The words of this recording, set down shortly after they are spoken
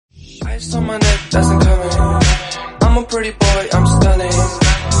Ice on my neck, that's incoming. I'm a pretty boy, I'm stunning.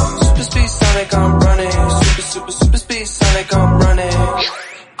 Super speed Sonic, I'm running. Super speed Sonic, I'm running.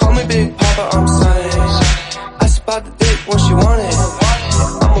 Call me Big Papa, I'm Sonic. I spot the dick when she want it.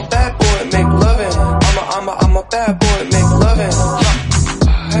 I'm a bad boy, make lovin'. I'm a bad boy, make lovin'.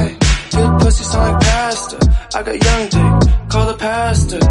 Hey, good pussy sound like pasta. I got young dick.